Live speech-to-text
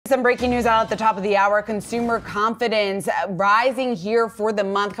Some breaking news out at the top of the hour. Consumer confidence rising here for the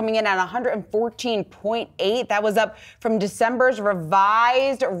month, coming in at 114.8. That was up from December's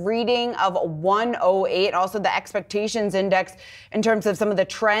revised reading of 108. Also, the expectations index in terms of some of the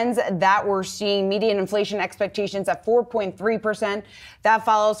trends that we're seeing. Median inflation expectations at 4.3%. That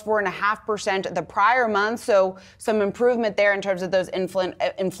follows 4.5% the prior month. So some improvement there in terms of those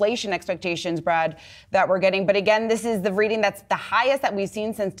inflation expectations, Brad, that we're getting. But again, this is the reading that's the highest that we've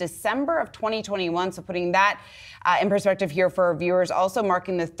seen since December of 2021. So putting that in perspective here for our viewers, also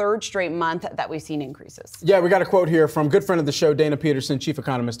marking the third straight month that we've seen increases. Yeah, we got a quote here from good friend of the show, Dana Peterson, chief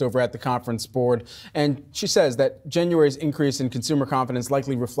economist over at the Conference Board. And she says that January's increase in consumer confidence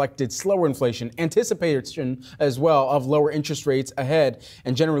likely reflected slower inflation, anticipation as well of lower interest rates ahead,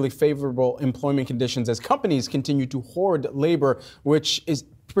 and generally favorable employment conditions as companies continue to hoard labor, which is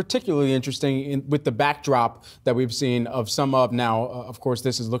particularly interesting with the backdrop that we've seen of some of now. Of course,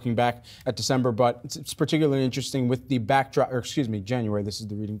 this is looking back at December, but it's particularly interesting with the backdrop, or excuse me, January, this is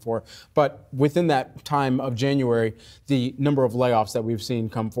the reading for. But within that time of January, the number of layoffs that we've seen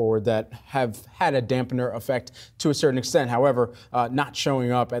come forward that have had a dampener effect to a certain extent. However, not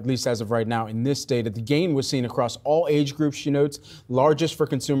showing up, at least as of right now, in this data. The gain was seen across all age groups, she notes, largest for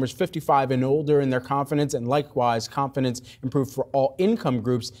consumers 55 and older in their confidence, and likewise, confidence improved for all income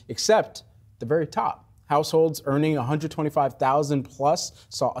groups except the very top. Households earning $125,000 plus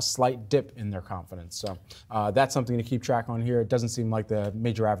saw a slight dip in their confidence. So that's something to keep track on here. It doesn't seem like the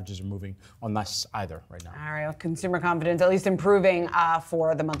major averages are moving on this either right now. All right, well, consumer confidence at least improving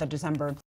for the month of December.